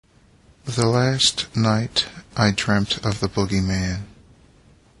The last night I dreamt of the Bogeyman.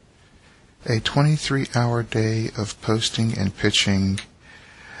 A 23-hour day of posting and pitching,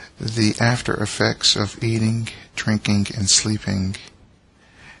 the after-effects of eating, drinking, and sleeping,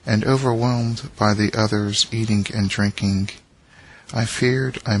 and overwhelmed by the others eating and drinking, I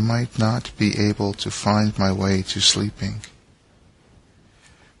feared I might not be able to find my way to sleeping.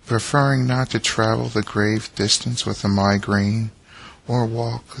 Preferring not to travel the grave distance with a migraine, or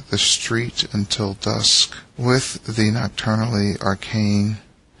walk the street until dusk with the nocturnally arcane,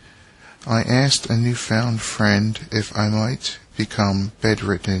 I asked a new-found friend if I might become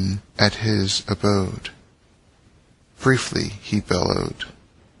bedridden at his abode. Briefly he bellowed.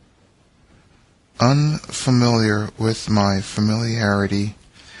 Unfamiliar with my familiarity,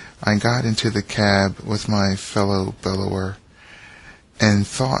 I got into the cab with my fellow bellower, and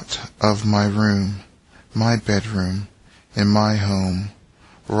thought of my room, my bedroom, in my home,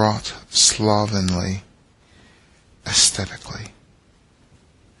 wrought slovenly, aesthetically.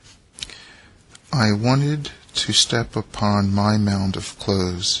 I wanted to step upon my mound of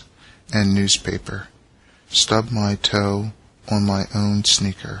clothes and newspaper, stub my toe on my own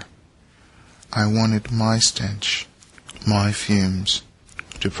sneaker. I wanted my stench, my fumes,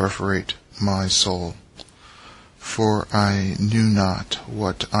 to perforate my soul, for I knew not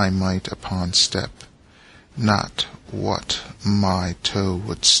what I might upon step, not what my toe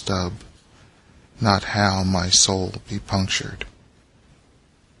would stub, not how my soul be punctured.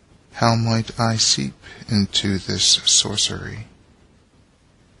 How might I seep into this sorcery?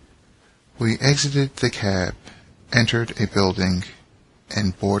 We exited the cab, entered a building,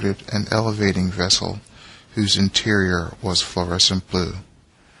 and boarded an elevating vessel whose interior was fluorescent blue,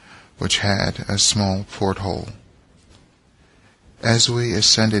 which had a small porthole. As we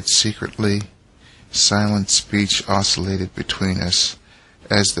ascended secretly, silent speech oscillated between us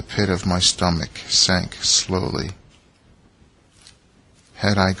as the pit of my stomach sank slowly.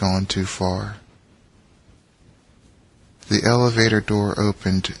 Had I gone too far? The elevator door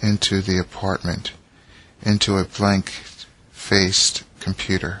opened into the apartment, into a blank-faced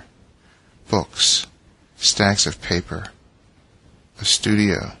computer, books, stacks of paper, a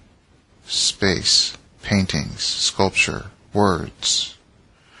studio, space, paintings, sculpture, words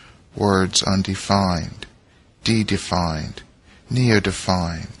undefined, de-defined,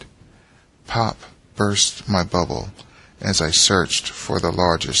 neo-defined. Pop burst my bubble as I searched for the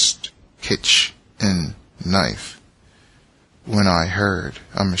largest kitsch-in knife, when I heard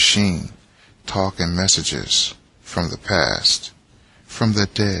a machine talk in messages from the past, from the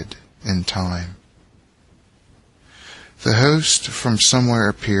dead in time. The host from somewhere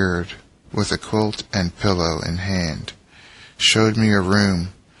appeared, with a quilt and pillow in hand, showed me a room,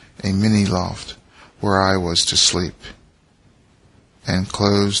 a mini-loft, where I was to sleep, and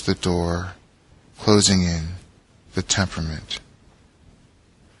closed the door, closing in the temperament.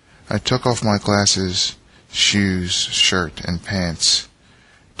 I took off my glasses, shoes, shirt, and pants,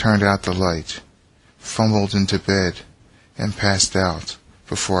 turned out the light, fumbled into bed, and passed out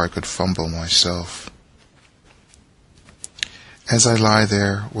before I could fumble myself. As I lie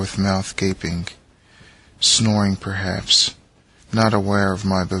there with mouth gaping, snoring perhaps, not aware of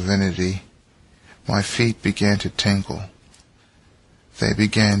my divinity, my feet began to tingle. They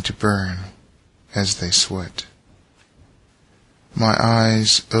began to burn as they sweat. My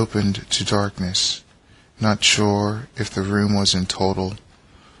eyes opened to darkness, not sure if the room was in total,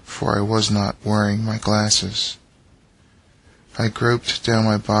 for I was not wearing my glasses. I groped down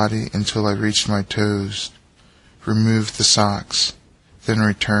my body until I reached my toes, removed the socks, then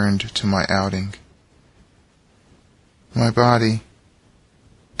returned to my outing. My body,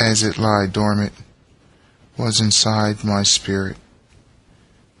 as it lay dormant, was inside my spirit.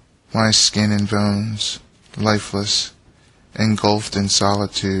 My skin and bones, lifeless, engulfed in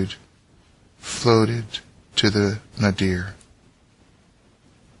solitude, floated to the nadir.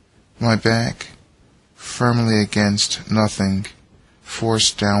 My back, firmly against nothing,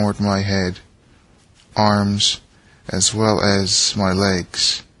 forced downward my head, arms, as well as my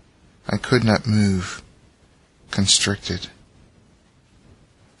legs. I could not move, constricted.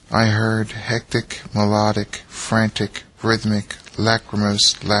 I heard hectic, melodic, frantic, rhythmic,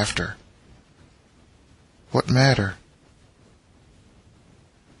 lachrymose laughter. What matter?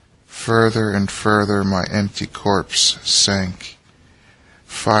 Further and further my empty corpse sank.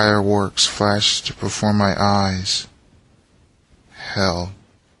 Fireworks flashed before my eyes. Hell.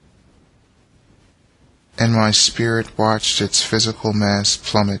 And my spirit watched its physical mass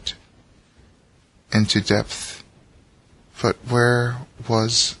plummet into depth. But where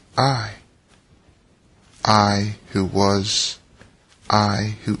was I? I who was,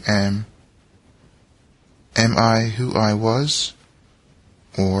 I who am, Am I who I was?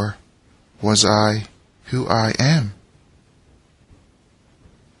 Or was I who I am?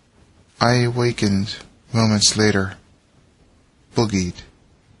 I awakened moments later, boogied.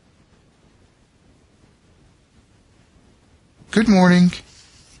 Good morning.